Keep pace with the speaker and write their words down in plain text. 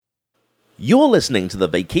You're listening to the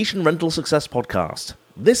Vacation Rental Success Podcast.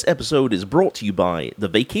 This episode is brought to you by the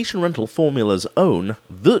Vacation Rental Formula's own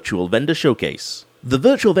Virtual Vendor Showcase. The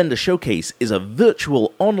Virtual Vendor Showcase is a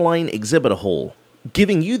virtual online exhibitor hall,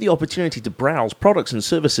 giving you the opportunity to browse products and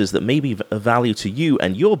services that may be of value to you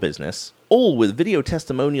and your business, all with video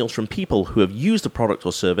testimonials from people who have used a product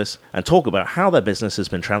or service and talk about how their business has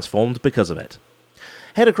been transformed because of it.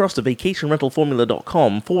 Head across to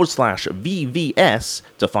vacationrentalformula.com/VVS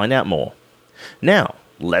to find out more. Now,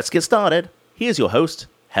 let's get started. Here's your host,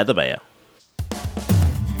 Heather Bayer.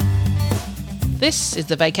 This is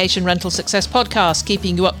the Vacation Rental Success Podcast,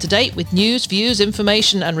 keeping you up to date with news, views,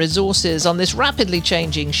 information, and resources on this rapidly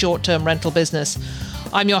changing short-term rental business.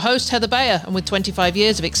 I'm your host, Heather Bayer, and with 25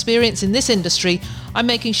 years of experience in this industry, I'm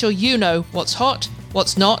making sure you know what's hot,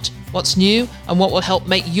 what's not, what's new, and what will help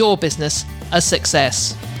make your business a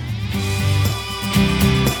success.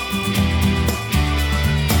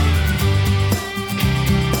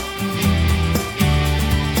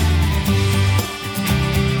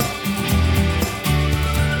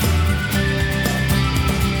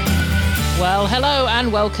 Well, hello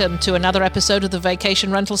and welcome to another episode of the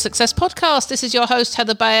Vacation Rental Success Podcast. This is your host,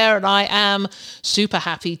 Heather Bayer, and I am super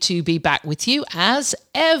happy to be back with you as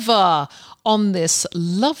ever on this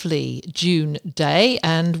lovely June day,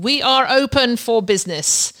 and we are open for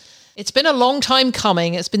business. It's been a long time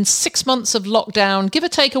coming. It's been 6 months of lockdown, give or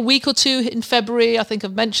take a week or two in February. I think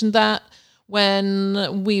I've mentioned that,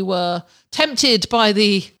 when we were tempted by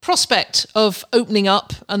the prospect of opening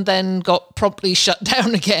up and then got promptly shut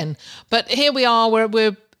down again. But here we are,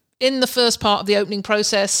 we're in the first part of the opening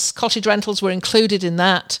process. Cottage rentals were included in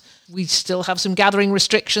that. We still have some gathering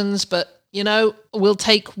restrictions, but you know, we'll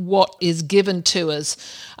take what is given to us.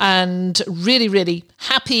 And really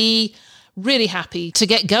happy to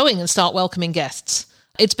get going and start welcoming guests.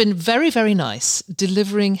 It's been very, very nice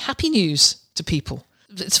delivering happy news to people.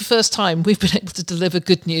 It's the first time we've been able to deliver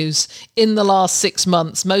good news in the last 6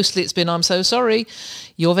 months. Mostly it's been, I'm so sorry,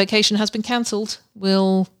 your vacation has been cancelled.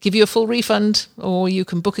 We'll give you a full refund or you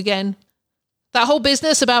can book again. That whole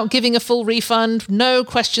business about giving a full refund, no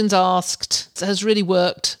questions asked, has really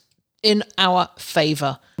worked in our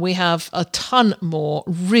favour. We have a ton more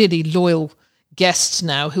really loyal guests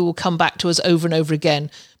now who will come back to us over and over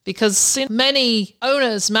again. Because many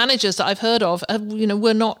owners, managers that I've heard of,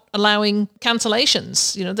 we're not allowing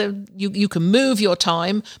cancellations. You can move your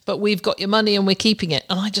time, but we've got your money and we're keeping it.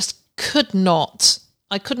 And I just could not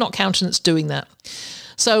countenance doing that.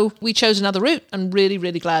 So we chose another route and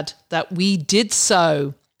really glad that we did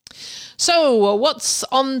so. So what's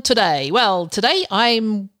on today? Well, today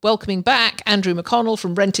I'm welcoming back Andrew McConnell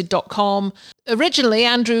from rented.com. Originally,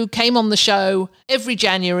 Andrew came on the show every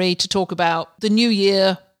January to talk about the new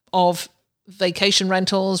year of vacation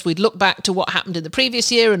rentals. We'd look back to what happened in the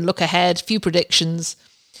previous year and look ahead, a few predictions.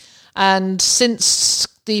 And since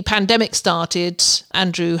the pandemic started,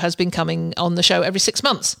 Andrew has been coming on the show every 6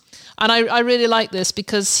 months. And I really like this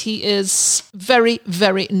because he is very,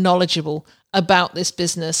 very knowledgeable about this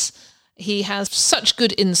business. He has such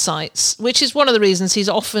good insights, which is one of the reasons he's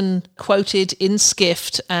often quoted in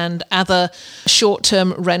Skift and other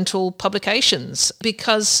short-term rental publications,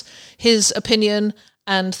 because his opinion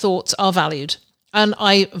and thoughts are valued, and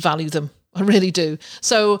I value them. I really do.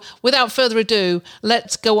 So without further ado,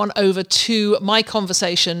 let's go on over to my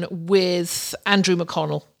conversation with Andrew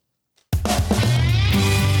McConnell.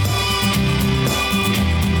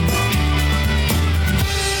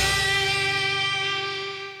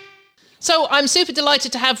 So I'm super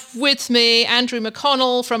delighted to have with me Andrew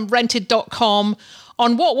McConnell from rented.com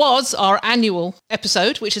on what was our annual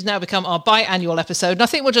episode, which has now become our biannual episode. And I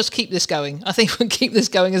think we'll just keep this going. I think we'll keep this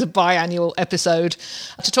going as a biannual episode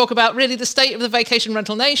to talk about really the state of the vacation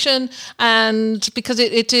rental nation. And because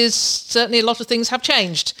it is certainly a lot of things have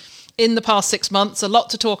changed in the past 6 months, a lot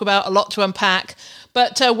to talk about, a lot to unpack.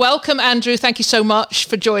 But welcome, Andrew. Thank you so much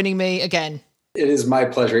for joining me again. It is my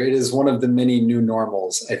pleasure. It is one of the many new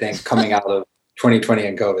normals, I think, coming out of 2020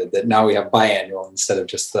 and COVID, that now we have biannual instead of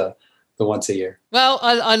just the once a year. Well,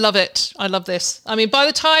 I love it. I love this. I mean, by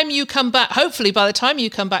the time you come back, hopefully by the time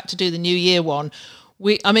you come back to do the New Year one,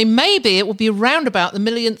 maybe it will be around about the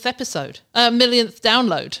millionth episode, millionth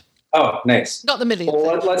download. Oh, nice. Not the millionth.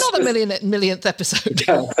 Well, not the millionth episode.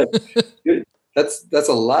 Yeah, that's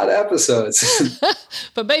a lot of episodes.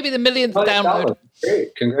 But maybe the millionth download.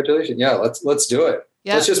 Great. Congratulations. Yeah, let's do it.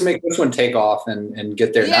 Yeah. Let's just make this one take off and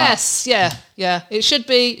get there now. Yes, yeah. It should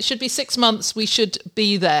be 6 months. We should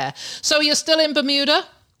be there. So you're still in Bermuda?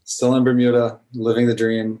 Still in Bermuda, living the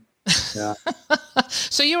dream. Yeah.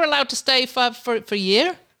 So you're allowed to stay for a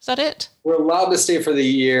year? Is that it? We're allowed to stay for the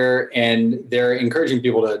year, and they're encouraging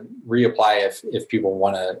people to reapply if people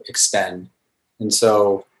want to extend. And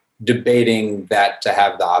so debating that to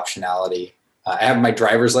have the optionality. I have my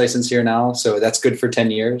driver's license here now, so that's good for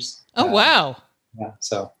 10 years. Oh, wow. Yeah.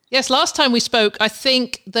 So yes, last time we spoke, I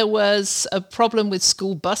think there was a problem with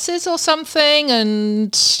school buses or something,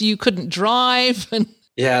 and you couldn't drive.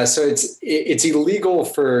 Yeah, so it's illegal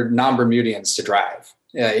for non-Bermudians to drive.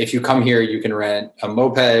 If you come here, you can rent a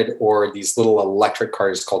moped or these little electric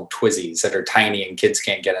cars called Twizzys that are tiny and kids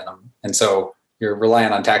can't get in them. And so you're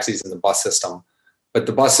relying on taxis in the bus system. But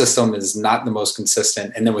the bus system is not the most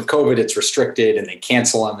consistent. And then with COVID, it's restricted and they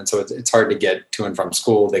cancel them. And so it's hard to get to and from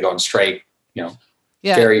school. They go on strike,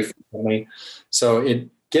 very frequently. So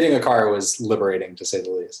getting a car was liberating, to say the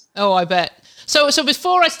least. Oh, I bet. So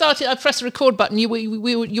before I pressed the record button, you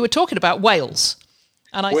were talking about Wales.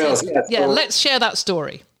 And I Wales, said, let's share that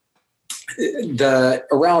story.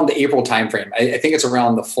 Around the April timeframe, I think it's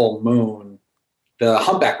around the full moon, the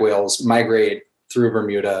humpback whales migrate through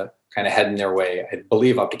Bermuda, kind of heading their way, I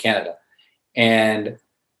believe, up to Canada. And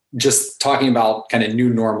just talking about kind of new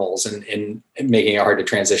normals and making it hard to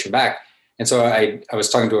transition back. And so I was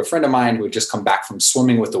talking to a friend of mine who had just come back from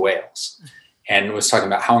swimming with the whales and was talking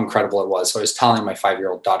about how incredible it was. So I was telling my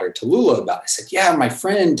 5-year-old daughter, Tallulah, about it. I said, yeah, my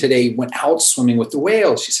friend today went out swimming with the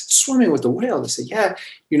whales. She said, swimming with the whales? I said, yeah,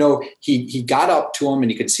 he got up to him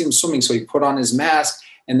and you could see him swimming. So he put on his mask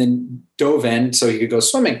and then dove in so he could go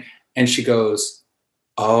swimming. And she goes,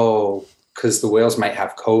 oh, because the whales might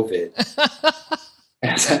have COVID.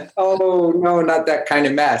 And I said, oh, no, not that kind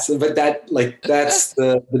of mask. But that's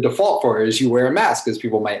the default for it, is you wear a mask because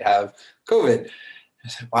people might have COVID. I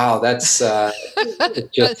said, wow, that's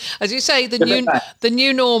just, as you say, the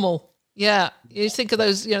new normal. Yeah, you think of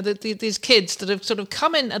those, these kids that have sort of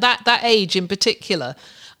come in at that age in particular,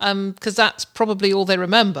 because that's probably all they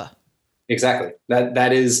remember. Exactly.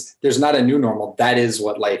 That is, there's not a new normal. That is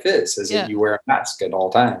what life is you wear a mask at all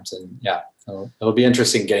times. And it'll be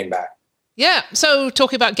interesting getting back. Yeah. So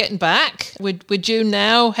talking about getting back, we're June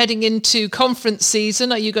now, heading into conference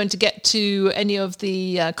season. Are you going to get to any of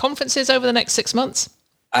the conferences over the next 6 months?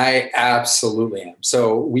 I absolutely am.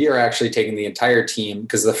 So we are actually taking the entire team,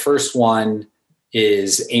 because the first one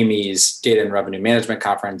is Amy's Data and Revenue Management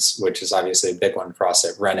Conference, which is obviously a big one for us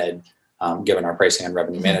at Rented, given our pricing and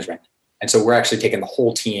revenue management. And so we're actually taking the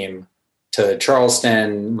whole team to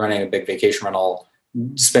Charleston, running a big vacation rental,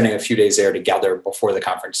 spending a few days there together before the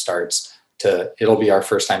conference starts. It'll be our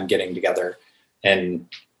first time getting together in,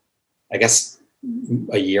 I guess,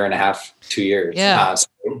 a year and a half, 2 years. Yeah. So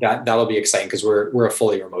that'll be exciting because we're a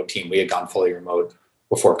fully remote team. We had gone fully remote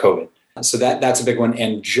before COVID. So that's a big one.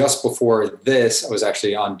 And just before this, I was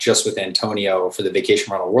actually on just with Antonio for the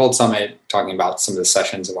Vacation Rental World Summit, talking about some of the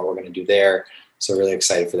sessions and what we're going to do there. So really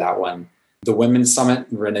excited for that one. The Women's Summit,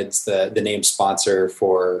 Rented's the name sponsor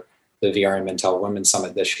for the VRM Intel Women's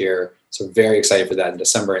Summit this year. So very excited for that in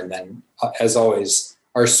December. And then, as always,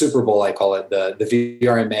 our Super Bowl, I call it, the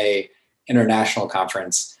VRMA International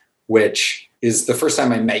Conference, which is the first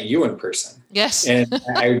time I met you in person. Yes. And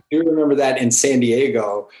I do remember that in San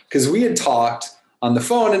Diego, because we had talked on the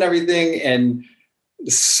phone and everything, and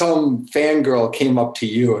some fangirl came up to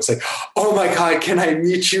you. It's like, oh my God, can I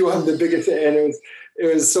meet you? I'm the biggest fan. And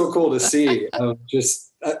it was so cool to see.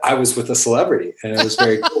 I was with a celebrity, and it was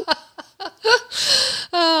very cool.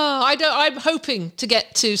 I'm hoping to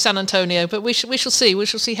get to San Antonio, but we shall see. We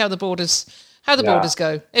shall see how the borders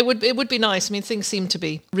go. It would be nice. I mean, things seem to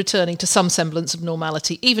be returning to some semblance of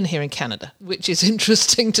normality, even here in Canada, which is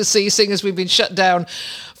interesting to see, seeing as we've been shut down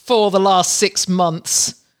for the last 6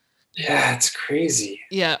 months. Yeah, it's crazy.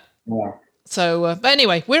 Yeah. Yeah. So, but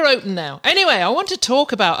anyway, we're open now. Anyway, I want to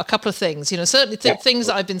talk about a couple of things. Certainly things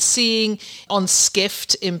that I've been seeing on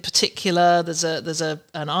Skift in particular. There's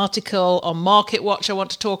an article on Market Watch I want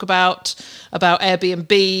to talk about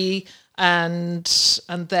Airbnb and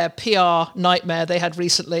their PR nightmare they had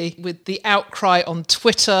recently with the outcry on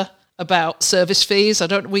Twitter about service fees.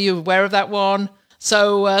 Were you aware of that one?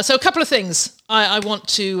 So a couple of things I want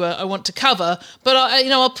to cover, but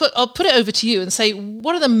I'll put it over to you and say,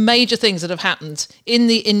 what are the major things that have happened in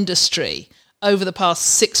the industry over the past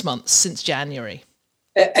 6 months since January?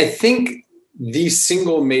 I think the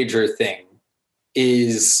single major thing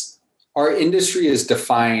is our industry is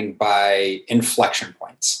defined by inflection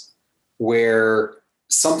points, where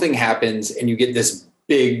something happens and you get this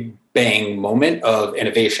big bang moment of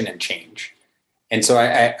innovation and change. And so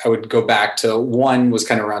I would go back to one was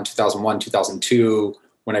kind of around 2001, 2002,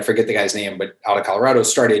 when I forget the guy's name, but out of Colorado,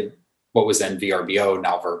 started what was then VRBO,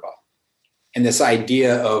 now Vrbo. And this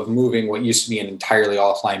idea of moving what used to be an entirely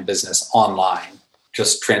offline business online,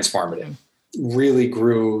 just transformative. Really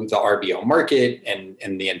grew the RBO market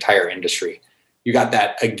and the entire industry. You got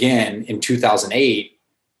that again in 2008.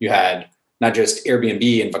 You had not just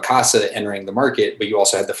Airbnb and Vacasa entering the market, but you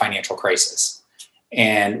also had the financial crisis.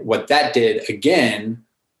 And what that did again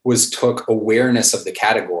was took awareness of the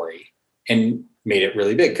category and made it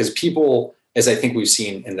really big, because people, as I think we've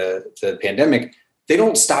seen in the pandemic, they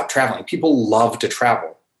don't stop traveling. People love to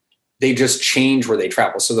travel. They just change where they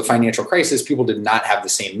travel. So the financial crisis, people did not have the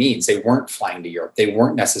same means. They weren't flying to Europe. They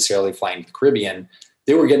weren't necessarily flying to the Caribbean.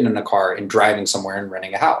 They were getting in a car and driving somewhere and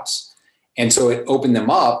renting a house. And so it opened them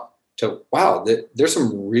up to, wow, there's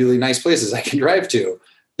some really nice places I can drive to.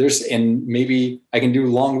 And maybe I can do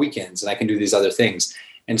long weekends and I can do these other things.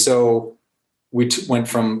 And so we went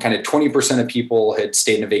from kind of 20% of people had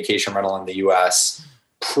stayed in a vacation rental in the US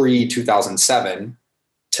pre-2007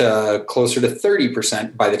 to closer to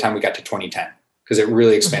 30% by the time we got to 2010, because it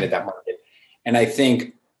really expanded that market. And I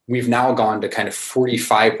think we've now gone to kind of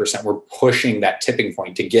 45%. We're pushing that tipping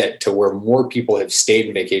point to get to where more people have stayed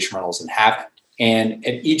in vacation rentals and haven't. And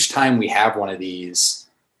at each time we have one of these,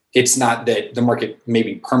 it's not that the market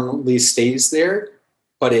maybe permanently stays there,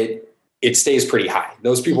 but it stays pretty high.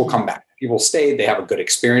 Those people come back. People stay, they have a good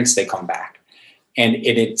experience, they come back. And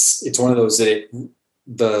it's one of those that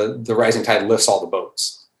the rising tide lifts all the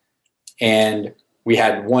boats. And we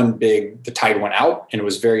had the tide went out and it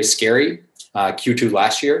was very scary, Q2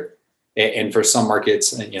 last year. And for some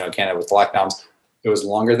markets, Canada with the lockdowns, it was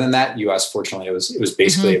longer than that. US, fortunately, it was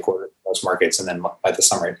basically a quarter of most markets. And then by the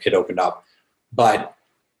summer, it opened up. But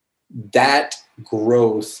that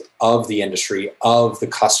growth of the industry, of the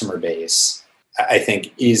customer base, I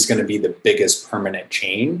think is going to be the biggest permanent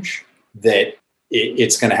change, that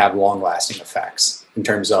it's going to have long-lasting effects in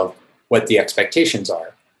terms of what the expectations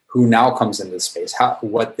are, who now comes into the space, how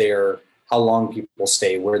long people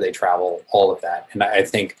stay, where they travel, all of that. And I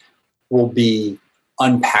think we'll be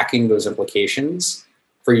unpacking those implications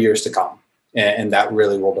for years to come. And that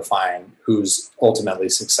really will define who's ultimately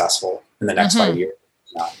successful in the next 5 years.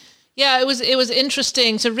 Yeah, it was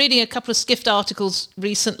interesting. So reading a couple of Skift articles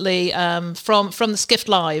recently from the Skift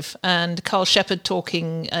Live, and Carl Shepard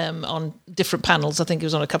talking on different panels. I think he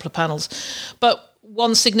was on a couple of panels. But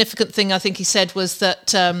one significant thing I think he said was that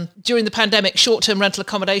during the pandemic, short-term rental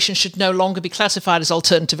accommodation should no longer be classified as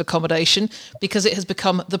alternative accommodation because it has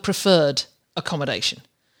become the preferred accommodation.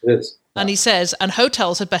 It is. And he says, and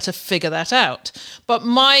hotels had better figure that out. But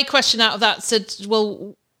my question out of that said,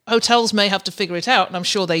 well, hotels may have to figure it out, and I'm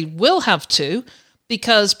sure they will have to,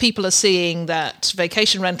 because people are seeing that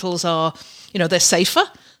vacation rentals are, they're safer.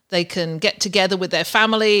 They can get together with their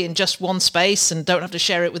family in just one space and don't have to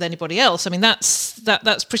share it with anybody else. I mean, that's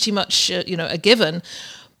pretty much, a given.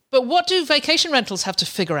 But what do vacation rentals have to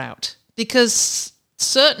figure out? Because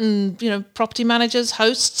certain, property managers,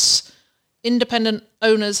 hosts, independent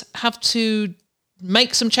owners have to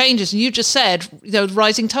make some changes. And you just said,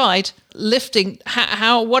 rising tide, lifting.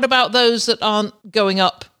 What about those that aren't going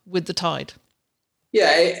up with the tide?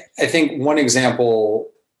 Yeah, I think one example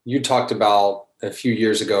you talked about a few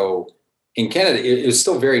years ago in Canada, it was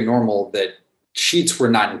still very normal that sheets were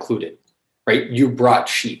not included, right? You brought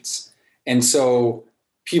sheets. And so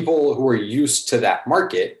people who were used to that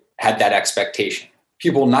market had that expectation.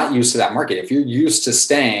 People not used to that market, if you're used to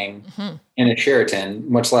staying in a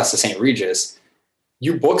Sheraton, much less a St. Regis,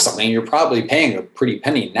 you book something, you're probably paying a pretty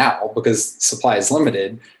penny now because supply is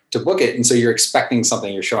limited to book it. And so you're expecting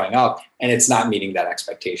something, you're showing up, and it's not meeting that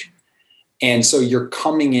expectation. And so you're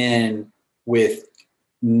coming in with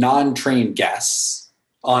non-trained guests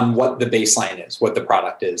on what the baseline is, what the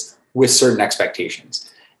product is, with certain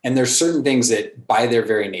expectations. And there's certain things that by their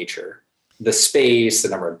very nature, the space, the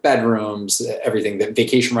number of bedrooms, everything that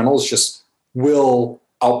vacation rentals just will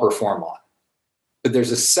outperform on. But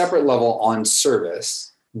there's a separate level on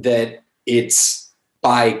service that it's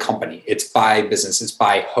by company, it's by business, it's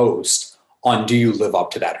by host on do you live up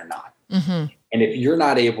to that or not? And if you're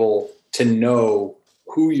not able to know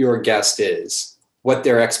who your guest is, what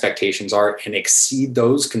their expectations are, and exceed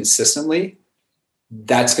those consistently,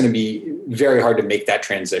 that's going to be very hard to make that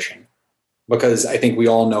transition. Because I think we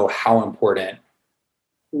all know how important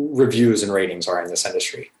reviews and ratings are in this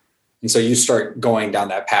industry. And so you start going down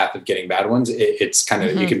that path of getting bad ones, it's kind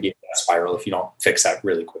of, you can be in that spiral if you don't fix that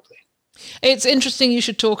really quickly. It's interesting you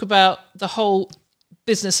should talk about the whole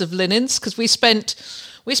business of linens, because we spent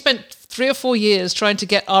 3 or 4 years trying to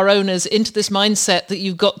get our owners into this mindset that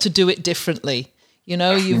you've got to do it differently.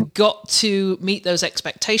 You've got to meet those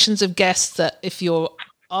expectations of guests, that if you're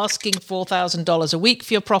asking $4,000 a week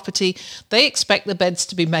for your property, they expect the beds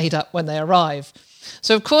to be made up when they arrive.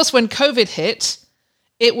 So of course, when COVID hit,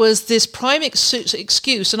 it was this prime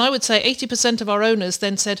excuse. And I would say 80% of our owners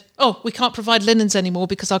then said, oh, we can't provide linens anymore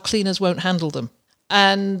because our cleaners won't handle them.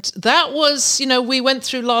 And that was, we went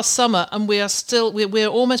through last summer, and we're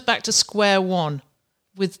almost back to square one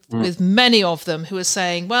with many of them who are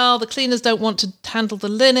saying, well, the cleaners don't want to handle the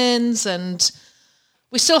linens. And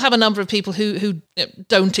we still have a number of people who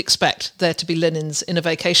don't expect there to be linens in a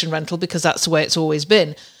vacation rental because that's the way it's always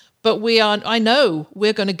been. But I know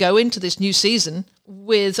we're going to go into this new season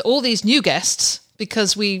with all these new guests,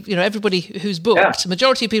 because everybody who's booked, the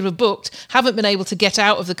majority of people who've booked, haven't been able to get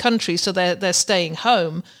out of the country, so they're staying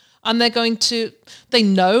home, and they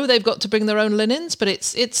know they've got to bring their own linens, but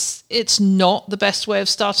it's not the best way of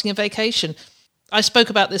starting a vacation. I spoke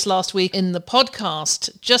about this last week in the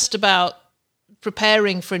podcast, just about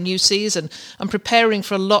preparing for a new season and preparing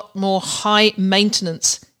for a lot more high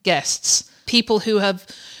maintenance guests, people who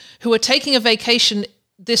are taking a vacation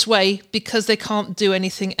this way because they can't do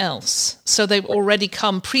anything else. So they've already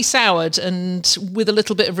come pre-soured and with a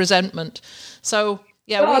little bit of resentment. So,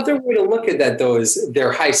 yeah. Well, the way to look at that, though, is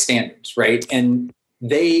they're high standards, right? And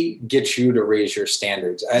they get you to raise your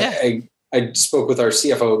standards. Yeah. I spoke with our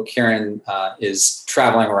CFO, Karen, is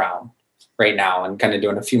traveling around right now and kind of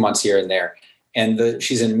doing a few months here and there. And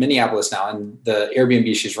she's in Minneapolis now, and the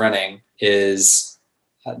Airbnb she's renting is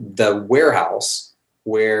the warehouse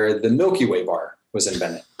where the Milky Way bar was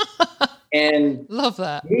invented. And love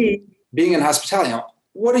that. Me, being in hospitality,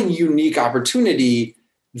 what a unique opportunity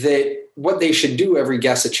that what they should do every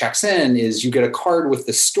guest that checks in is you get a card with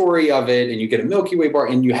the story of it, and you get a Milky Way bar,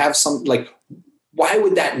 and you have some, why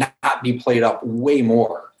would that not be played up way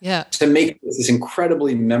more? Yeah. To make this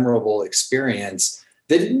incredibly memorable experience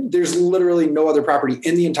that there's literally no other property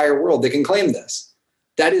in the entire world that can claim this.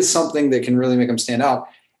 That is something that can really make them stand out.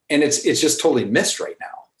 And it's just totally missed right now.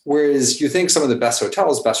 Whereas you think some of the best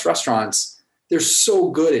hotels, best restaurants, they're so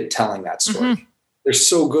good at telling that story. Mm-hmm. They're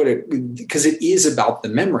so good at, because it is about the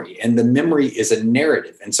memory, and the memory is a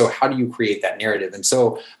narrative. And so how do you create that narrative? And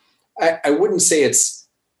so I wouldn't say it's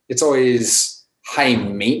always high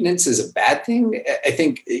maintenance is a bad thing. I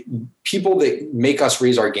think people that make us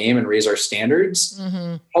raise our game and raise our standards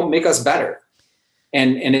help make us better.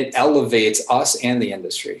 And it elevates us and the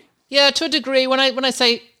industry. Yeah, to a degree. When I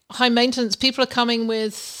say high maintenance, people are coming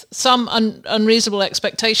with some unreasonable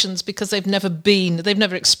expectations because they've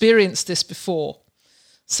never experienced this before.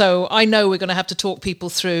 So I know we're going to have to talk people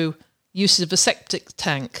through uses of a septic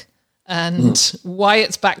tank and why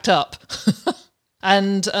it's backed up,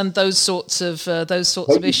 and those sorts of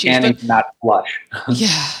issues. But not flush.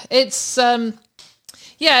 It's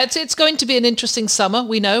going to be an interesting summer.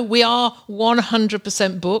 We know we are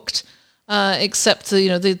 100% booked, except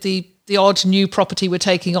the odd new property we're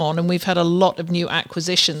taking on, and we've had a lot of new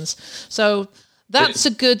acquisitions. So that's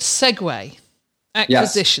a good segue,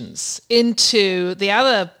 acquisitions, into the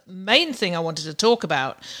other main thing I wanted to talk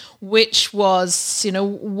about, which was,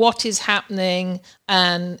 what is happening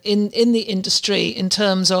and in the industry in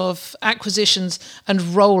terms of acquisitions and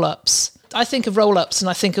roll-ups. I think of roll-ups and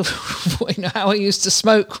I think of how I used to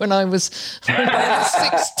smoke when I was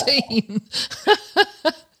 16.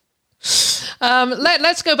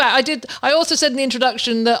 Let's go back. I also said in the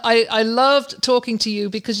introduction that I loved talking to you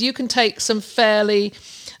because you can take some fairly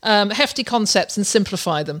hefty concepts and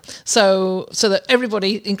simplify them so that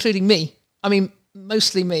everybody, including me,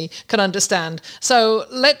 mostly me, can understand. So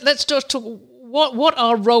let's just talk. What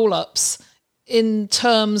are roll-ups in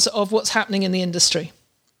terms of what's happening in the industry?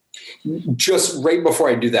 Just right before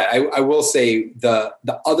I do that, I will say the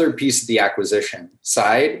other piece of the acquisition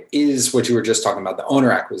side is what you were just talking about, the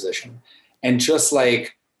owner acquisition. And just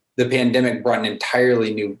like the pandemic brought an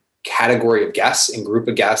entirely new category of guests and group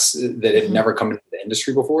of guests that had never come into the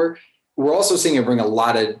industry before, we're also seeing it bring a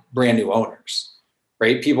lot of brand new owners,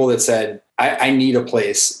 right? People that said, I need a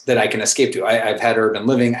place that I can escape to. I've had urban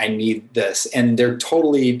living. I need this. And they're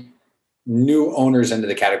totally new owners into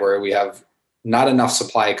the category. We have not enough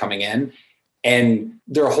supply coming in. And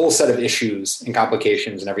there are a whole set of issues and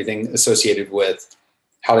complications and everything associated with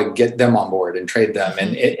how to get them on board and trade them.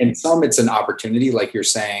 And in some, it's an opportunity, like you're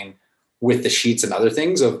saying, with the sheets and other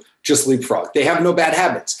things of just leapfrog. They have no bad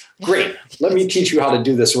habits. Great. Let me teach you how to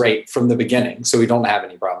do this right from the beginning so we don't have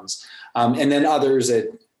any problems. And then others,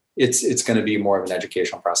 it's going to be more of an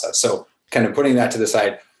educational process. So kind of putting that to the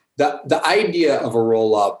side, the idea of a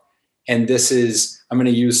roll-up, and this is, I'm going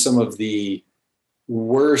to use some of the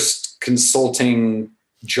worst consulting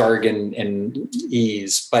jargon and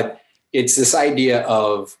ease, but it's this idea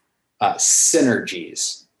of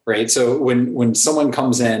synergies, right? So when someone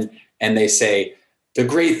comes in and they say, the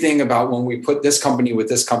great thing about when we put this company with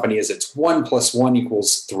this company is it's 1 + 1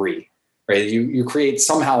 = 3. right? You create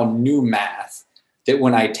somehow new math that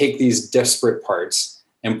when I take these disparate parts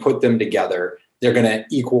and put them together, they're going to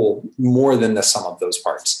equal more than the sum of those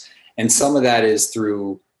parts. And some of that is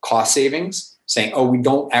through cost savings, saying, oh, we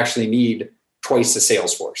don't actually need twice the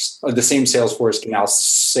sales force. The same sales force can now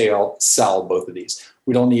sell both of these.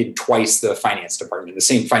 We don't need twice the finance department. The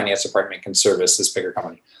same finance department can service this bigger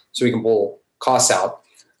company. So we can pull costs out.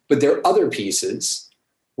 But there are other pieces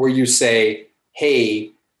where you say,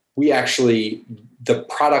 hey, we actually, the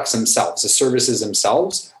products themselves, the services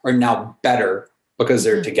themselves are now better because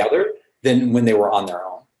they're together than when they were on their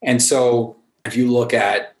own. And so if you look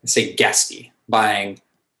at, say, Guesty buying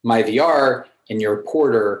MyVR and your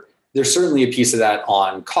Porter, there's certainly a piece of that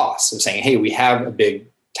on costs of saying, hey, we have a big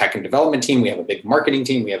tech and development team, we have a big marketing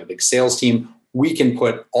team, we have a big sales team. We can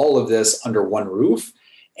put all of this under one roof.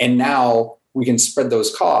 And now we can spread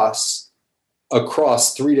those costs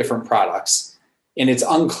across 3 different products. And it's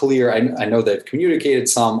unclear. I know they've communicated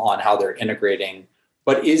some on how they're integrating,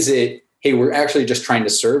 but is it, hey, we're actually just trying to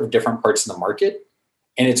serve different parts of the market,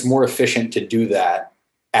 and it's more efficient to do that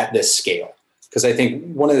at this scale? Because I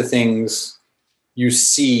think one of the things you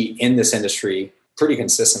see in this industry pretty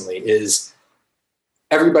consistently is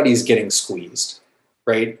everybody's getting squeezed,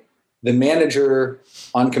 right? The manager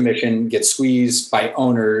on commission gets squeezed by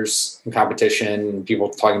owners in competition, people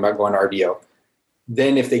talking about going to RBO.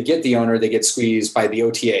 Then if they get the owner, they get squeezed by the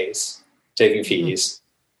OTAs taking fees.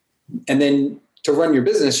 And then to run your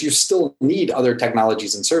business, you still need other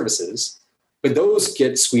technologies and services, but those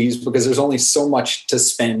get squeezed because there's only so much to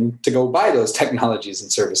spend to go buy those technologies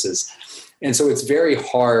and services. And so it's very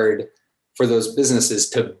hard for those businesses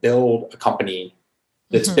to build a company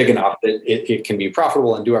that's big enough that it can be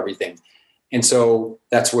profitable and do everything. And so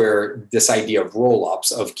that's where this idea of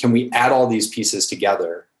roll-ups of, can we add all these pieces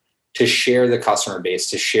together to share the customer base,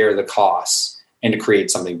 to share the costs, and to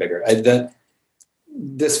create something bigger?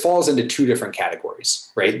 This falls into 2 different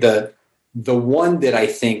categories, right? The one that I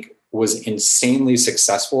think was insanely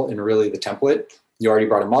successful and really the template, you already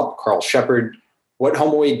brought him up, Carl Shepard. What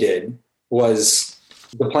HomeAway did was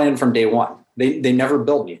the plan from day one. They never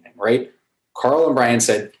built anything, right? Carl and Brian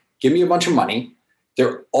said, give me a bunch of money. There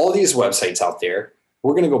are all these websites out there.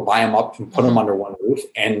 We're going to go buy them up and put them under one roof,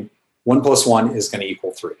 and 1 + 1 is going to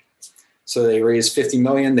equal 3. So they raised $50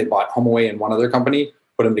 million. They bought HomeAway and one other company,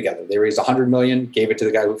 put them together. They raised $100 million, gave it to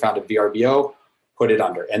the guy who founded VRBO, put it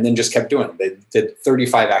under, and then just kept doing it. They did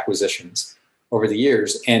 35 acquisitions over the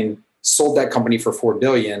years and sold that company for $4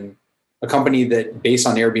 billion, a company that, based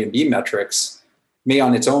on Airbnb metrics, may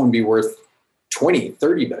on its own be worth 20,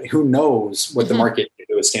 30 billion. Who knows what the market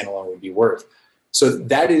to a standalone would be worth. So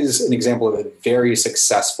that is an example of a very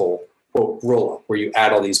successful, quote, roll-up where you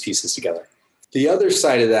add all these pieces together. The other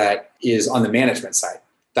side of that is on the management side,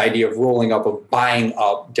 the idea of rolling up, of buying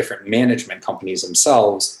up different management companies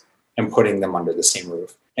themselves and putting them under the same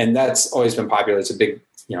roof. And that's always been popular. It's a big,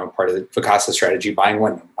 part of the Vacasa strategy, buying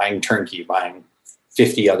Wyndham, buying Turnkey, buying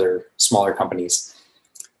 50 other smaller companies.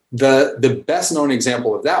 The best known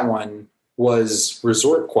example of that one was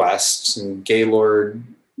Resort Quest and Gaylord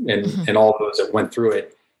and all those that went through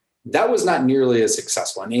it. That was not nearly as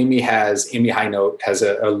successful. And Amy Highnote has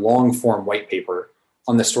a long form white paper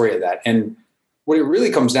on the story of that. And what it really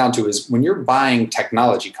comes down to is when you're buying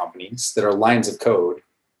technology companies that are lines of code,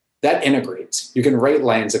 that integrates. You can write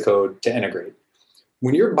lines of code to integrate.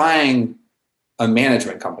 When you're buying a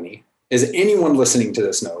management company, as anyone listening to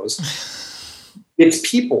this knows, it's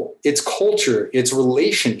people, it's culture, it's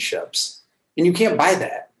relationships, and you can't buy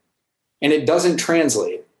that. And it doesn't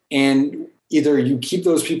translate. And either you keep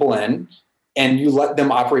those people in and you let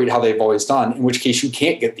them operate how they've always done, in which case you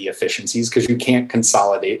can't get the efficiencies because you can't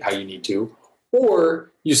consolidate how you need to,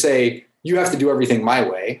 or you say, you have to do everything my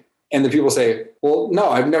way. And the people say, well, no,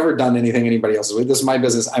 I've never done anything anybody else's way. This is my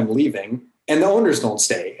business. I'm leaving. And the owners don't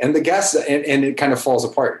stay. And the guests, and it kind of falls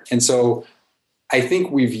apart. And so I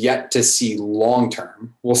think we've yet to see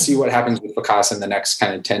long-term. We'll see what happens with Vacasa in the next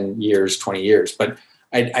kind of 10 years, 20 years. But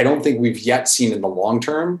I don't think we've yet seen in the long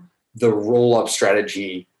term the roll-up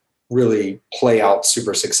strategy really play out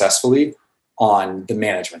super successly on the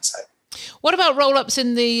management side. What about roll-ups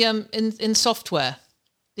in the in software?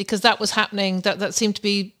 Because that was happening. That seemed to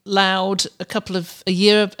be loud a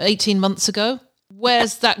year, 18 months ago.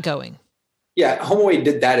 Where's that going? Yeah, HomeAway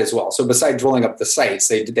did that as well. So besides rolling up the sites,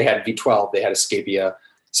 they had V12, they had Escapia.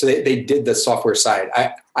 So they did the software side.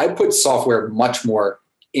 I put software much more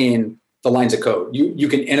in the lines of code. You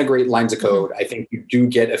can integrate lines of code. I think you do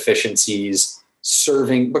get efficiencies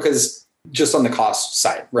serving, because just on the cost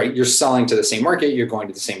side, right? You're selling to the same market, you're going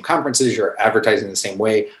to the same conferences, you're advertising the same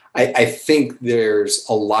way. I think there's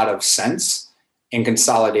a lot of sense and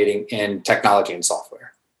consolidating in technology and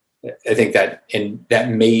software. I think that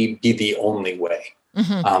may be the only way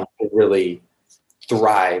to really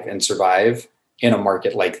thrive and survive in a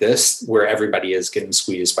market like this, where everybody is getting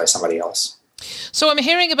squeezed by somebody else. So I'm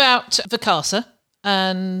hearing about Vacasa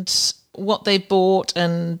and what they bought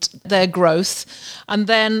and their growth. And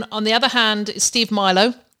then on the other hand, it's Steve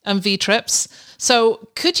Milo and VTrips. So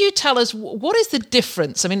could you tell us, what is the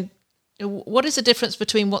difference? I mean, what is the difference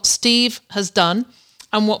between what Steve has done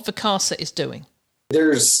and what Vacasa is doing?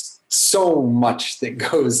 There's so much that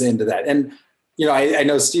goes into that. And, I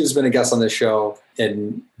know Steve's been a guest on this show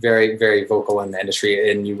and very, very vocal in the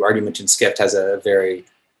industry. And you already mentioned Skift has a very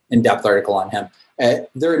in-depth article on him.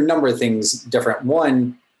 There are a number of things different.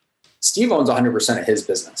 One, Steve owns 100% of his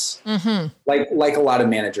business. Like a lot of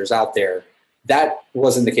managers out there, that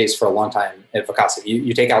wasn't the case for a long time at Vacasa.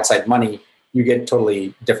 You take outside money, you get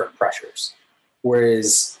totally different pressures.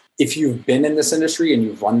 Whereas if you've been in this industry and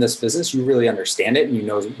you've run this business, you really understand it and you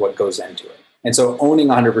know what goes into it. And so owning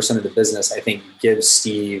 100% of the business, I think, gives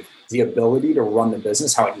Steve the ability to run the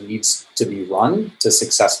business how it needs to be run to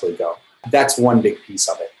successfully go. That's one big piece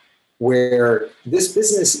of it, where this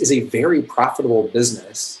business is a very profitable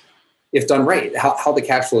business if done right, how the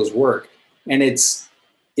cash flows work. And it's,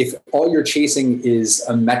 if all you're chasing is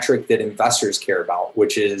a metric that investors care about,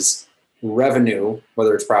 which is revenue,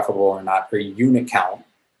 whether it's profitable or not, or unit count,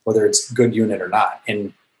 whether it's good unit or not,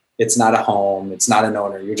 and it's not a home, it's not an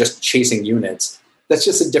owner, you're just chasing units, that's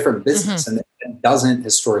just a different business. And it doesn't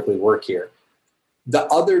historically work here. The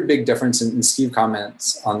other big difference, and Steve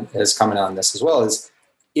has commented on this as well, is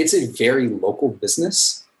it's a very local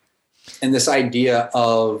business. And this idea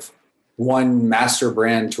of one master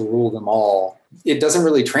brand to rule them all, it doesn't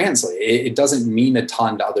really translate. It doesn't mean a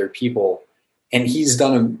ton to other people. And he's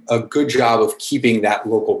done a good job of keeping that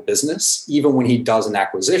local business, even when he does an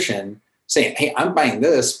acquisition, saying, hey, I'm buying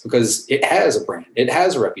this because it has a brand, it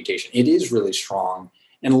has a reputation, it is really strong,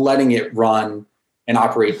 and letting it run and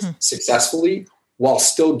operate successfully while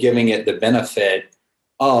still giving it the benefit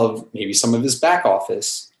of maybe some of his back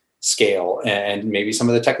office scale and maybe some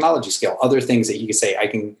of the technology scale, other things that he can say, I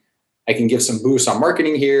can give some boost on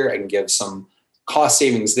marketing here, I can give some cost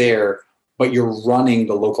savings there, but you're running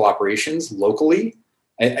the local operations locally.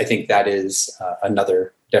 I think that is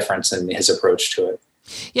another difference in his approach to it.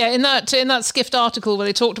 Yeah, in that Skift article where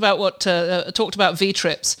they talked about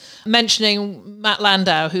VTrips, mentioning Matt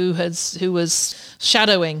Landau, who was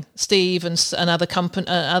shadowing Steve and other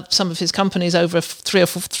some of his companies over a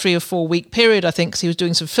three or four week period, I think, because he was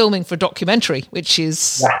doing some filming for a documentary, which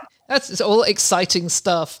is that's all exciting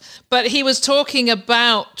stuff. But he was talking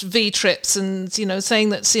about VTrips and saying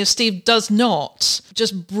that Steve does not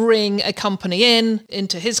just bring a company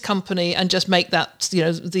into his company and just make that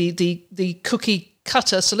the cookie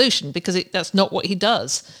cutter solution, because that's not what he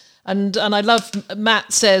does. And I love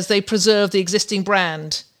Matt says they preserve the existing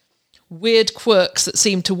brand, weird quirks that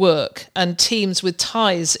seem to work, and teams with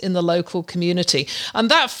ties in the local community.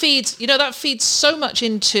 And that feeds so much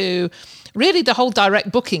into really the whole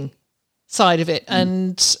direct booking side of it.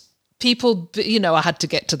 And people, I had to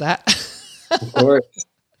get to that. Of course.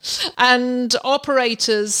 And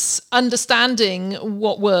operators understanding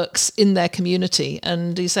what works in their community,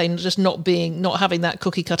 and he's saying just not having that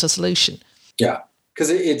cookie cutter solution. Yeah, because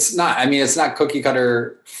it's not cookie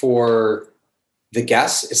cutter for the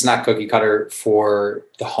guests. It's not cookie cutter for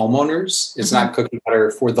the homeowners. It's not cookie cutter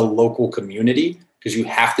for the local community, because you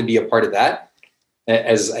have to be a part of that.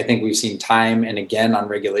 As I think we've seen time and again on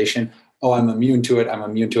regulation. Oh, I'm immune to it.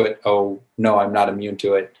 Oh, no, I'm not immune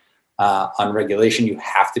to it. On regulation, you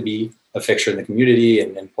have to be a fixture in the community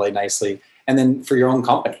and play nicely. And then for your own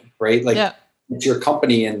company, right? It's your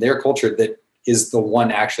company and their culture that is the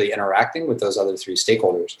one actually interacting with those other three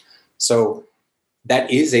stakeholders. So that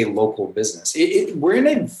is a local business. We're in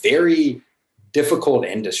a very difficult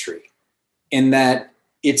industry in that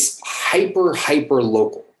it's hyper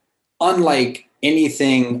local, unlike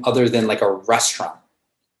anything other than like a restaurant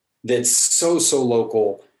that's so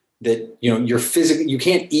local that you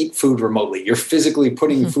can't eat food remotely. You're physically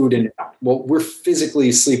putting food in. Well, we're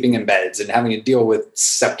physically sleeping in beds and having to deal with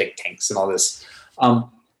septic tanks and all this.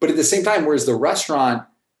 But at the same time, whereas the restaurant,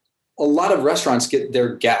 a lot of restaurants get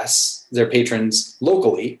their guests, their patrons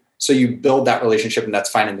locally. So you build that relationship and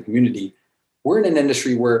that's fine in the community. We're in an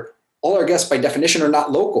industry where all our guests by definition are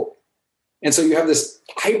not local. And so you have this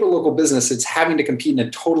hyper local business that's having to compete in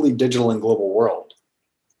a totally digital and global world.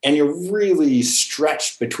 And you're really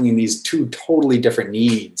stretched between these two totally different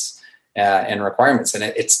needs and requirements. And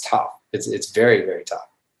it's tough. It's very, very tough.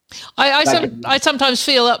 I sometimes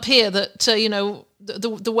feel up here that,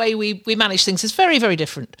 the way we manage things is very, very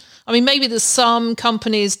different. I mean, maybe there's some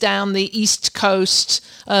companies down the East Coast,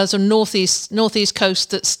 so northeast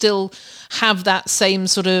coast, that still have that same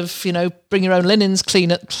sort of, bring your own linens,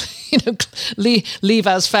 clean it, leave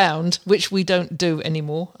as found, which we don't do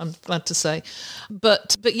anymore, I'm glad to say.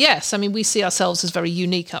 But yes, I mean, we see ourselves as very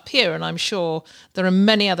unique up here, and I'm sure there are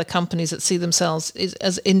many other companies that see themselves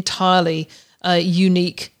as entirely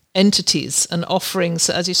unique entities and offerings,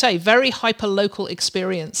 as you say, very hyper-local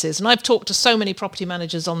experiences. And I've talked to so many property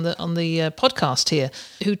managers on the podcast here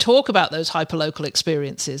who talk about those hyper-local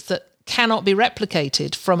experiences that cannot be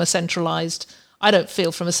replicated from a centralized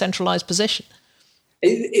position.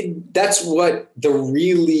 That's what the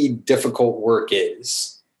really difficult work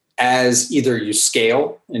is, as either you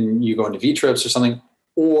scale and you go into V-trips or something,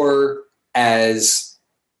 or as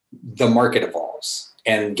the market evolves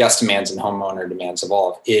and guest demands and homeowner demands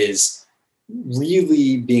evolve, is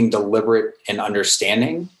really being deliberate and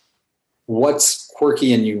understanding what's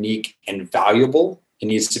quirky and unique and valuable and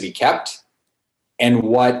needs to be kept, and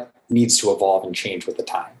what needs to evolve and change with the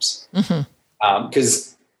times.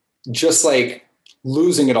 Because just like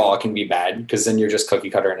losing it all can be bad, because then you're just cookie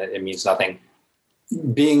cutter and it means nothing.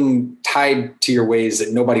 Being tied to your ways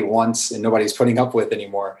that nobody wants and nobody's putting up with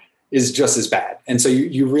anymore is just as bad. And so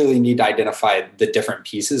you really need to identify the different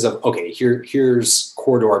pieces of, okay, here's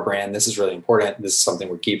core to our brand. This is really important. This is something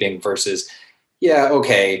we're keeping, versus, yeah,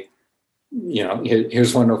 okay.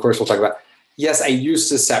 Here's one, of course, we'll talk about. Yes, I used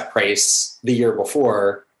to set price the year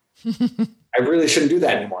before. I really shouldn't do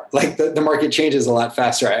that anymore. Like the market changes a lot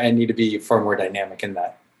faster. I need to be far more dynamic in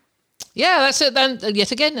that. Yeah, that's it. Then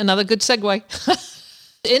yet again, another good segue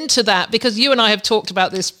into that, because you and I have talked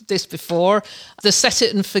about this before, the set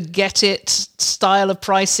it and forget it style of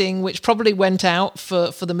pricing, which probably went out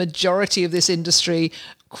for the majority of this industry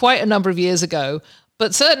quite a number of years ago.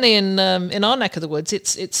 But certainly in our neck of the woods,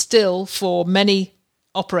 it's still, for many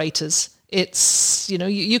operators, it's,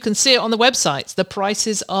 you can see it on the websites. The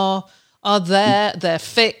prices are there, they're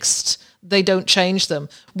fixed. They don't change them.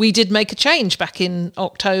 We did make a change back in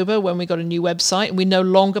October when we got a new website, and we no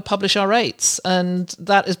longer publish our rates. And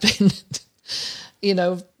that has been,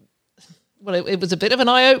 it was a bit of an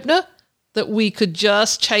eye-opener that we could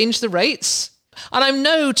just change the rates. And I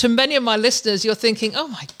know to many of my listeners, you're thinking, oh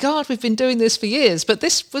my God, we've been doing this for years. But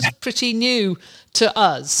this was pretty new to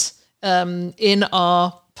us in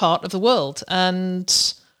our part of the world.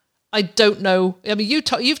 And I don't know. I mean,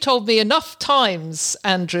 you've told me enough times,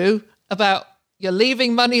 Andrew, about you're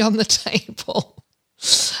leaving money on the table.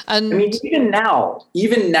 And I mean, even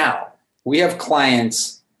now, we have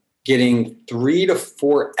clients getting 3 to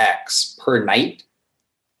 4x per night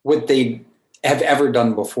what they have ever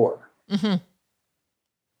done before. And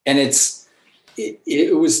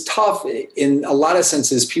it was tough in a lot of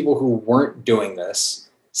senses. People who weren't doing this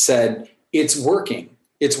said, it's working.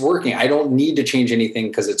 It's working. I don't need to change anything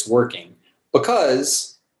because it's working. Because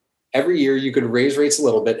every year you could raise rates a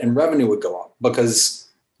little bit and revenue would go up because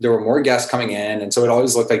there were more guests coming in. And so it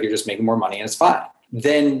always looked like you're just making more money, and it's fine.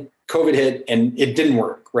 Then COVID hit and it didn't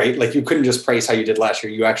work, right? Like you couldn't just price how you did last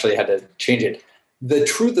year. You actually had to change it. The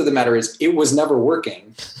truth of the matter is it was never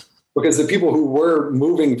working because the people who were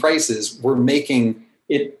moving prices were making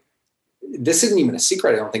it. This isn't even a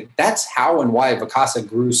secret, I don't think. That's how and why Vacasa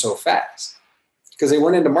grew so fast, because they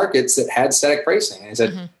went into markets that had static pricing. And they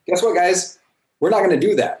said, guess what, guys? We're not going to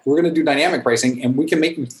do that. We're going to do dynamic pricing, and we can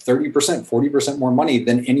make you 30%, 40% more money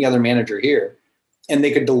than any other manager here. And they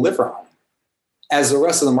could deliver on it. As the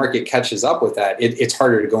rest of the market catches up with that, it's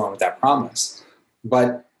harder to go on with that promise.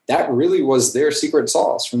 But that really was their secret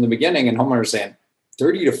sauce from the beginning. And homeowners saying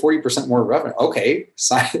 30 to 40% more revenue. Okay,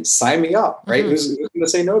 sign me up, right? Who's going to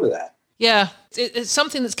say no to that? Yeah, it's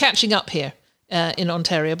something that's catching up here. In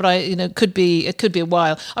Ontario, but it could be a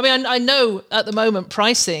while. I mean, I know at the moment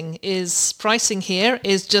pricing here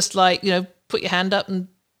is just like, put your hand up and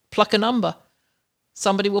pluck a number.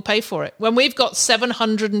 Somebody will pay for it. When we've got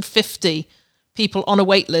 750 people on a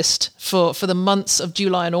wait list for the months of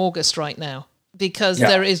July and August right now, because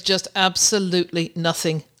there is just absolutely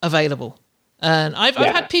nothing available. And I've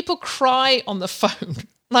had people cry on the phone.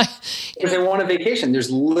 Because they want a vacation. There's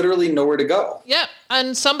literally nowhere to go. Yeah.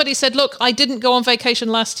 And somebody said, look, I didn't go on vacation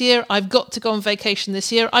last year. I've got to go on vacation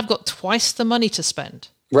this year. I've got twice the money to spend.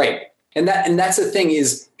 Right. And that's the thing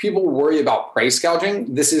is people worry about price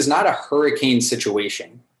gouging. This is not a hurricane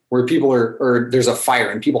situation where people or there's a fire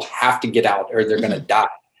and people have to get out or they're going to die.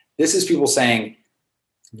 This is people saying,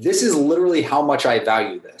 this is literally how much I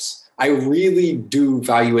value this. I really do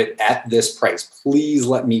value it at this price. Please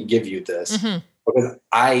let me give you this. Because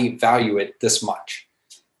I value it this much.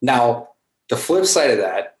 Now, the flip side of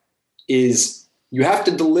that is you have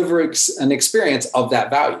to deliver an experience of that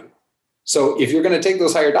value. So if you're going to take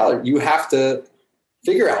those higher dollars, you have to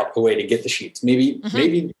figure out a way to get the sheets. Maybe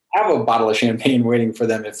have a bottle of champagne waiting for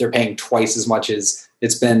them if they're paying twice as much as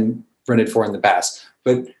it's been rented for in the past.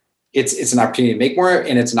 But it's an opportunity to make more,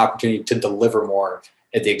 and it's an opportunity to deliver more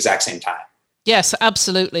at the exact same time. Yes,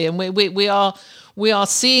 absolutely. And we are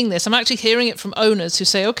seeing this. I'm actually hearing it from owners who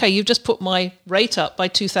say, okay, you've just put my rate up by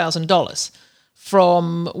 $2,000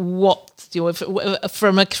 from what,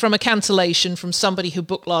 from a cancellation from somebody who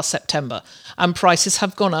booked last September, and prices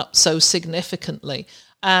have gone up so significantly.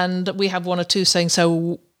 And we have one or two saying,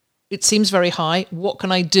 so it seems very high. What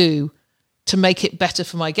can I do to make it better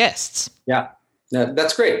for my guests? Yeah, no,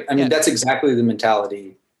 that's great. I mean, that's exactly the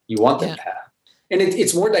mentality you want them to have. And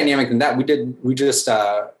it's more dynamic than that. We do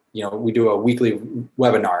a weekly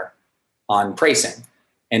webinar on pricing.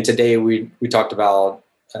 And today we talked about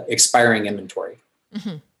expiring inventory.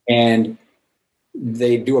 Mm-hmm. And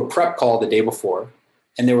they do a prep call the day before,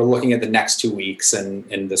 and they were looking at the next 2 weeks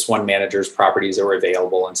and this one manager's properties that were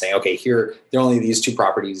available and saying, okay, here, there are only these 2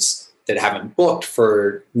 properties that haven't booked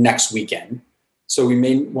for next weekend. So we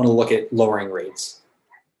may want to look at lowering rates.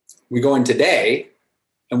 We go in today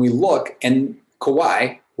and we look, and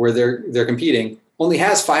Kauai, where they're competing, only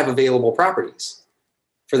has 5 available properties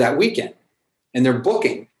for that weekend, and they're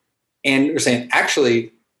booking. And we're saying,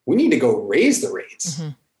 actually, we need to go raise the rates. Mm-hmm.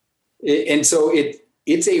 And so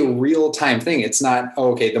it's a real time thing. It's not,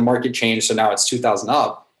 the market changed, so now it's 2,000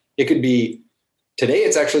 up. It could be today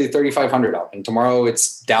it's actually 3,500 up, and tomorrow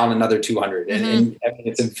it's down another 200. Mm-hmm. And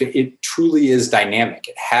it truly is dynamic.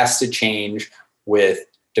 It has to change with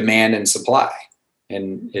demand and supply.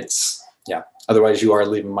 And otherwise you are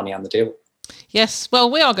leaving money on the table. Yes. Well,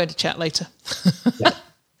 we are going to chat later.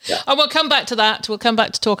 Yeah. And we'll come back to that. We'll come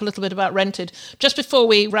back to talk a little bit about rented. Just before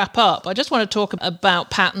we wrap up, I just want to talk about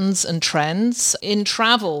patterns and trends in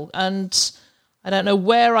travel. And I don't know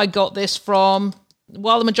where I got this from.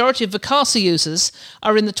 While the majority of Vacasa users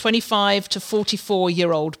are in the 25 to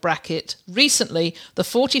 44-year-old bracket, recently the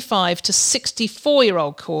 45 to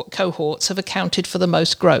 64-year-old cohorts have accounted for the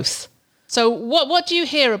most growth. So what do you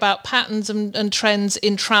hear about patterns and trends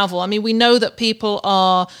in travel? I mean, we know that people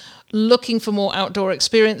are looking for more outdoor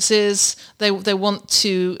experiences. They want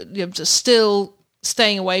to, still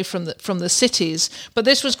staying away from the cities. But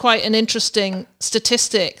this was quite an interesting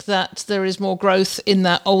statistic that there is more growth in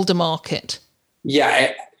that older market.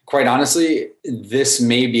 Yeah, quite honestly, this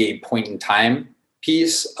may be a point in time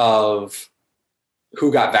piece of who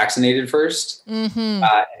got vaccinated first and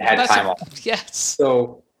had time off. Yes.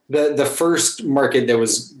 So the first market that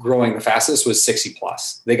was growing the fastest was 60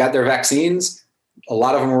 plus. They got their vaccines. A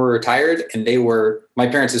lot of them were retired, and my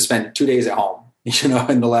parents have spent 2 days at home,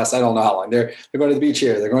 in the last, I don't know how long. They're going to the beach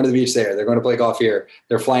here. They're going to the beach there. They're going to play golf here.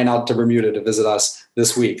 They're flying out to Bermuda to visit us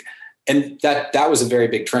this week. And that was a very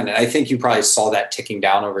big trend. And I think you probably saw that ticking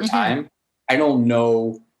down over time. I don't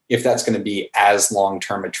know if that's going to be as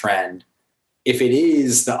long-term a trend. If it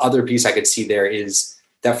is, the other piece I could see there is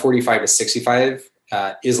that 45 to 65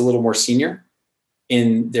 is a little more senior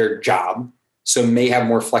in their job. So may have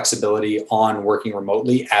more flexibility on working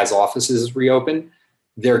remotely as offices reopen.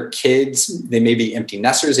 Their kids, they may be empty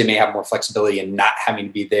nesters. They may have more flexibility in not having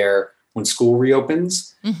to be there when school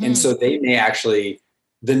reopens. Mm-hmm. And so they may actually,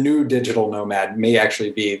 the new digital nomad may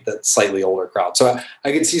actually be the slightly older crowd. So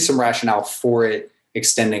I could see some rationale for it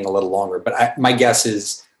extending a little longer. But my guess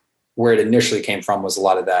is where it initially came from was a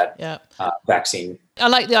lot of that vaccine. I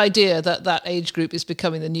like the idea that age group is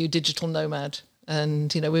becoming the new digital nomad.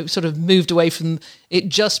 And, we've sort of moved away from it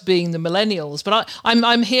just being the millennials. But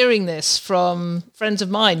I'm hearing this from friends of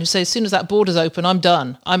mine who say, as soon as that border's open, I'm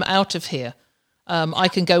done. I'm out of here. I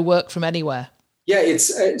can go work from anywhere. Yeah,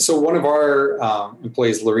 it's so one of our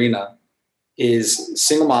employees, Lorena, is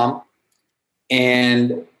single mom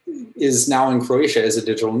and is now in Croatia as a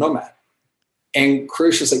digital nomad. And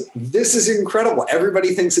Croatia's like, this is incredible.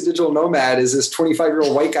 Everybody thinks a digital nomad is this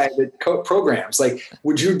 25-year-old white guy that programs. Like,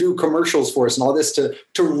 would you do commercials for us and all this to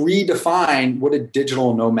redefine what a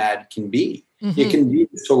digital nomad can be? Mm-hmm. It can be a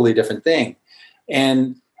totally different thing.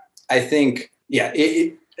 And I think,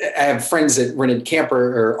 I have friends that rented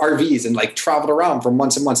camper or RVs and traveled around for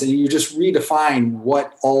months and months, and you just redefine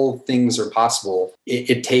what all things are possible.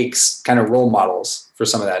 It takes kind of role models for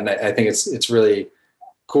some of that. And I think it's really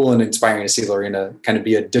cool and inspiring to see Lorena kind of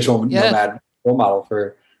be a digital nomad role model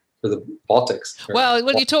for the Baltics. Well,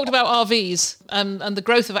 when you talked about RVs and the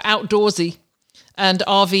growth of Outdoorsy and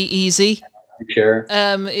RV Easy, sure.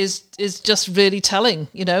 is just really telling.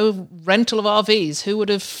 Rental of RVs. Who would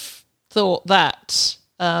have thought that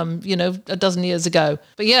a dozen years ago.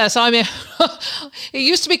 But yes, I mean, it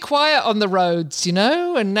used to be quiet on the roads,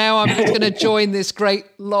 and now I'm just going to join this great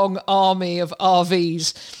long army of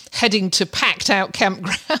RVs heading to packed out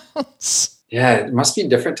campgrounds. Yeah, it must be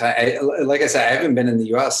different. Like I said, I haven't been in the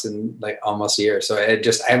U.S. in like almost a year, so I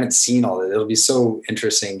haven't seen all of it. It'll be so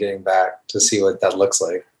interesting getting back to see what that looks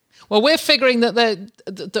like. Well, we're figuring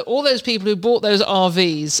that all those people who bought those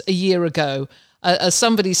RVs a year ago, as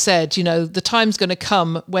somebody said, the time's going to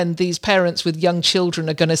come when these parents with young children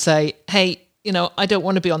are going to say, hey, I don't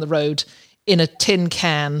want to be on the road in a tin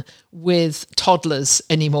can with toddlers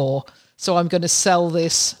anymore. So I'm going to sell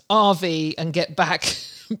this RV and get back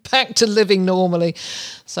to living normally.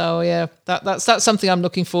 So yeah, that's something I'm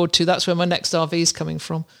looking forward to. That's where my next RV is coming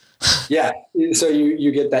from. Yeah. So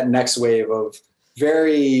you get that next wave of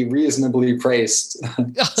very reasonably priced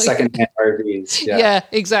secondhand RVs. Yeah,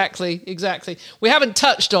 exactly. We haven't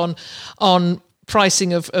touched on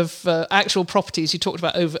pricing of actual properties. You talked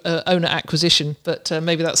about owner acquisition, but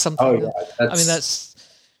maybe that's something. Oh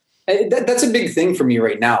yeah, that's a big thing for me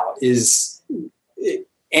right now.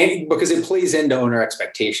 And because it plays into owner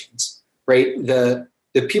expectations, right? The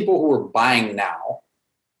people who are buying now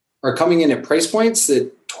are coming in at price points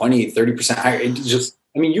that 20, 30% higher.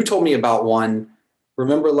 You told me about one,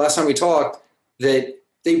 remember last time we talked, that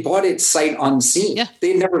they bought it sight unseen. Yeah.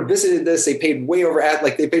 They never visited this. They paid way over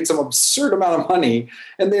they paid some absurd amount of money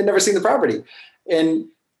and they had never seen the property. And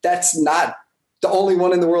that's not the only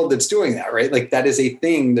one in the world that's doing that, right? Like that is a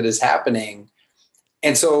thing that is happening.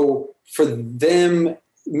 And so for them,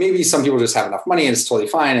 maybe some people just have enough money and it's totally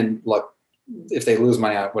fine. And look, if they lose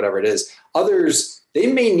money on whatever it is, others, they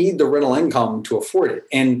may need the rental income to afford it.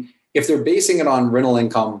 And if they're basing it on rental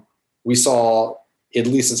income, we saw, at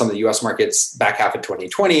least in some of the US markets, back half of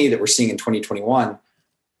 2020 that we're seeing in 2021,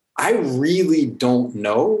 I really don't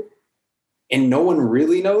know. And no one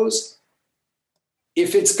really knows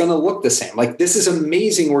if it's going to look the same. Like this is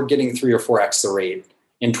amazing. We're getting 3 or 4x the rate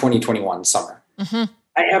in 2021 summer. Mm-hmm.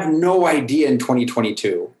 I have no idea in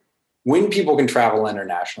 2022 when people can travel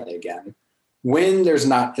internationally again, when there's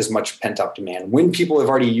not as much pent up demand, when people have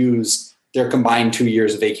already used their combined 2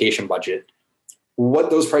 years of vacation budget, what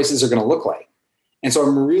those prices are going to look like. And so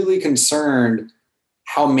I'm really concerned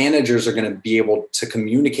how managers are going to be able to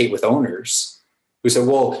communicate with owners who say,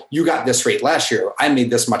 well, you got this rate last year. I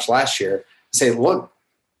made this much last year. Say, look,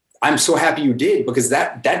 I'm so happy you did, because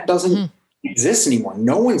that doesn't exist anymore.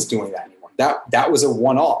 No one's doing that anymore. That was a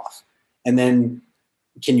one-off. And then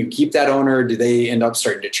can you keep that owner? Do they end up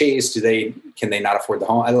starting to chase? Can they not afford the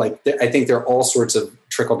home? I think there are all sorts of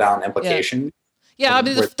trickle-down implications. Yeah, I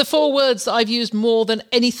mean, the 4 words that I've used more than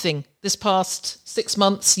anything this past 6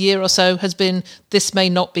 months, year or so, has been, this may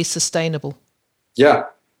not be sustainable. Yeah.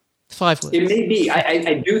 5 words. It may be.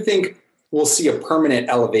 I do think we'll see a permanent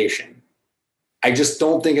elevation. I just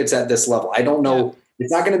don't think it's at this level. I don't know. Yeah.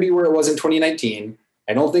 It's not going to be where it was in 2019.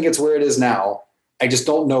 I don't think it's where it is now. I just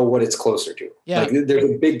don't know what it's closer to. Yeah. There's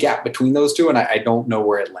a big gap between those two, and I don't know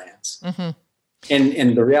where it lands. Mm-hmm.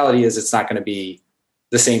 And the reality is it's not going to be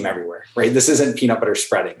the same everywhere, right? This isn't peanut butter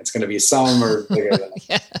spreading. It's going to be some or bigger than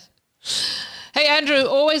yeah. Hey, Andrew,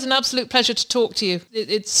 always an absolute pleasure to talk to you.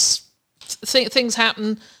 Things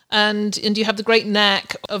happen, and you have the great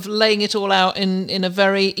knack of laying it all out in a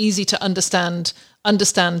very easy to understand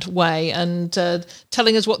way, and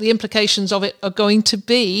telling us what the implications of it are going to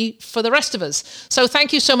be for the rest of us. So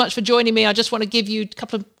thank you so much for joining me. I just want to give you a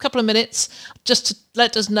couple of minutes just to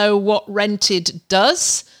let us know what Rented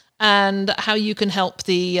does and how you can help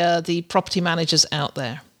the property managers out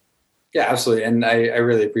there. Yeah, absolutely. And I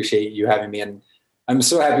really appreciate you having me. And I'm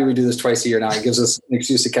so happy we do this twice a year now. It gives us an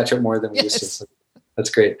excuse to catch up more than we used to. So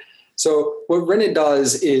that's great. So what Rented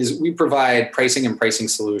does is we provide pricing and pricing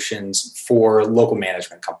solutions for local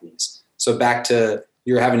management companies. So back to,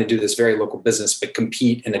 you're having to do this very local business, but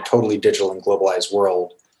compete in a totally digital and globalized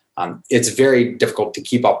world. It's very difficult to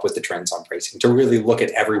keep up with the trends on pricing, to really look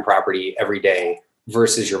at every property every day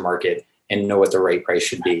versus your market and know what the right price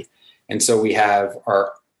should be. And so we have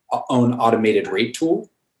our own automated rate tool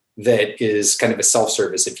that is kind of a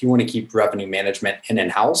self-service. If you want to keep revenue management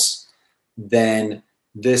in-house, then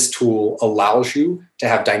this tool allows you to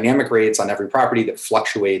have dynamic rates on every property that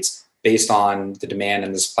fluctuates based on the demand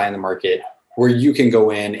and the supply in the market, where you can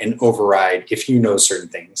go in and override if you know certain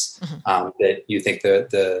things that you think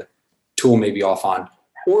the tool may be off on.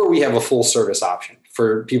 Or we have a full service option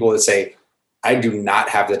for people that say, I do not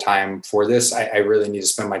have the time for this. I really need to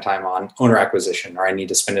spend my time on owner acquisition, or I need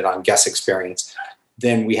to spend it on guest experience.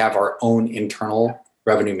 Then we have our own internal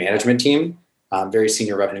revenue management team, very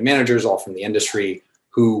senior revenue managers, all from the industry,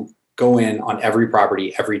 who go in on every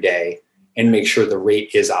property every day and make sure the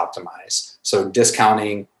rate is optimized. So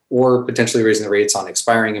discounting or potentially raising the rates on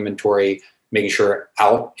expiring inventory, making sure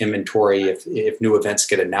out inventory, if new events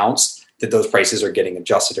get announced, that those prices are getting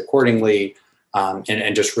adjusted accordingly,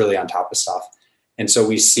 and just really on top of stuff. And so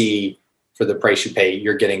we see for the price you pay,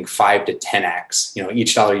 you're getting 5 to 10x.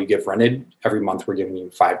 Each dollar you give rented, every month we're giving you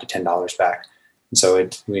 $5 to $10 back. And so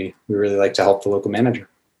we really like to help the local manager.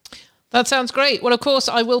 That sounds great. Well, of course,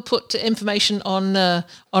 I will put information on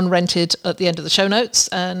Rented at the end of the show notes,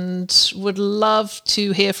 and would love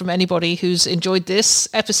to hear from anybody who's enjoyed this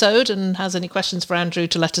episode and has any questions for Andrew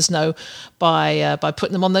to let us know by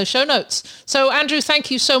putting them on those show notes. So, Andrew,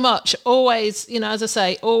 thank you so much. Always, as I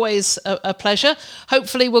say, always a pleasure.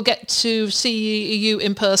 Hopefully, we'll get to see you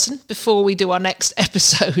in person before we do our next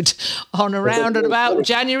episode on around and about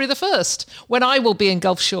January the 1st, when I will be in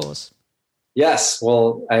Gulf Shores. Yes.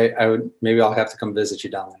 Well, maybe I'll have to come visit you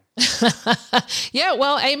down there. Yeah.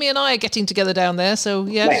 Well, Amy and I are getting together down there. So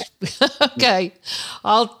yes. Okay.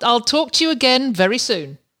 I'll talk to you again very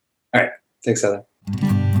soon. All right. Thanks, Heather.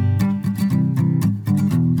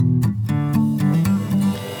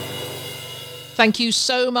 Thank you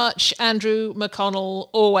so much, Andrew McConnell.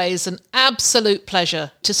 Always an absolute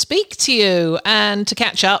pleasure to speak to you and to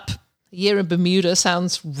catch up. A year in Bermuda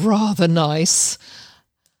sounds rather nice.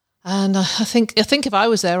 And I think if I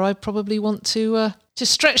was there, I'd probably want to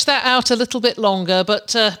stretch that out a little bit longer.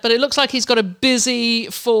 But it looks like he's got a busy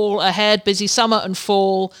fall ahead, busy summer and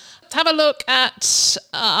fall. Have a look at,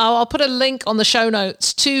 I'll put a link on the show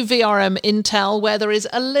notes to VRM Intel, where there is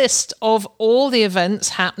a list of all the events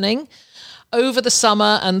happening over the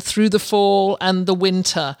summer and through the fall and the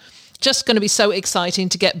winter. Just going to be so exciting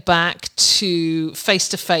to get back to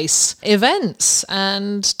face-to-face events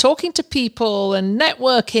and talking to people and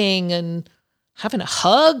networking and having a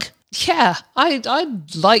hug. Yeah, I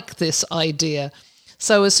like this idea.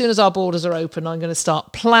 So as soon as our borders are open, I'm going to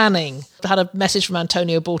start planning. I had a message from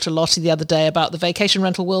Antonio Bortolotti the other day about the Vacation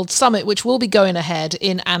Rental World Summit, which will be going ahead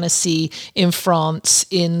in Annecy in France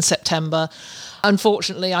in September.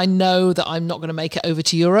 Unfortunately, I know that I'm not going to make it over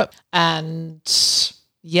to Europe, and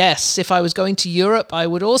yes, if I was going to Europe, I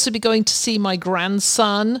would also be going to see my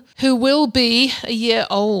grandson, who will be a year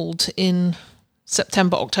old in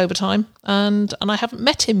September, October time, and I haven't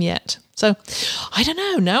met him yet. So I don't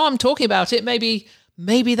know. Now I'm talking about it, maybe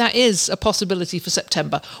that is a possibility for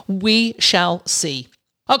September. We shall see.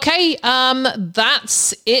 Okay,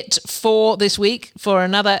 that's it for this week, for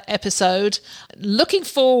another episode. Looking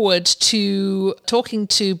forward to talking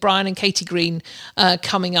to Brian and Katie Green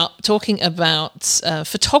coming up, talking about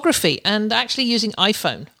photography and actually using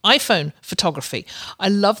iPhone photography. I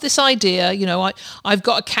love this idea. I've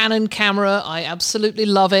got a Canon camera. I absolutely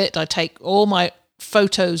love it. I take all my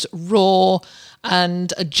photos raw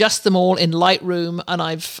and adjust them all in Lightroom, and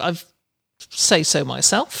I've say so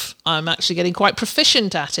myself. I'm actually getting quite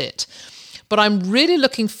proficient at it. But I'm really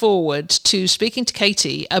looking forward to speaking to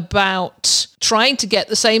Katie about trying to get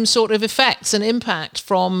the same sort of effects and impact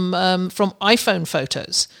from iPhone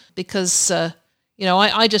photos. Because,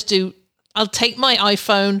 I just do, I'll take my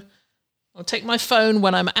phone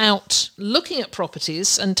when I'm out looking at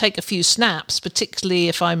properties and take a few snaps, particularly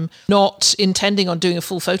if I'm not intending on doing a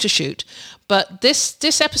full photo shoot. But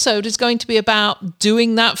this episode is going to be about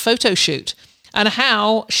doing that photo shoot and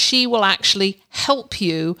how she will actually help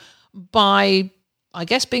you by, I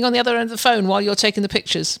guess, being on the other end of the phone while you're taking the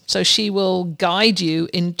pictures. So she will guide you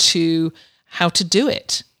into how to do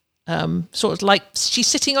it. Sort of like she's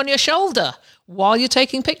sitting on your shoulder while you're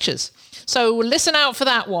taking pictures. So listen out for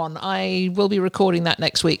that one. I will be recording that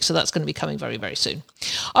next week, so that's going to be coming very, very soon.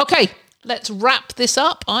 Okay, let's wrap this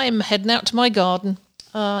up. I'm heading out to my garden.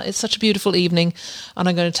 It's such a beautiful evening, and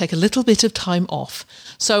I'm going to take a little bit of time off.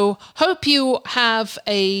 So hope you have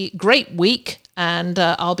a great week, and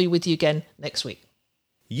I'll be with you again next week.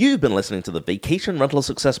 You've been listening to the Vacation Rental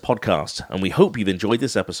Success Podcast, and we hope you've enjoyed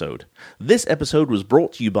this episode. This episode was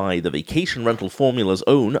brought to you by the Vacation Rental Formula's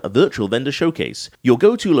own Virtual Vendor Showcase, your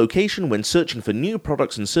go-to location when searching for new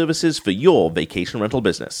products and services for your vacation rental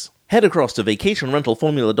business. Head across to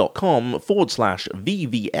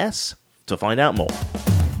vacationrentalformula.com/VVS to find out more.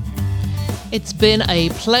 It's been a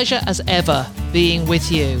pleasure as ever being with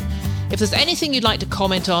you. If there's anything you'd like to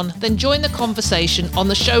comment on, then join the conversation on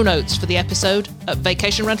the show notes for the episode at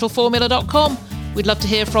vacationrentalformula.com. We'd love to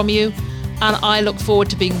hear from you, and I look forward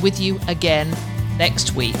to being with you again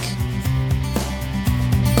next week.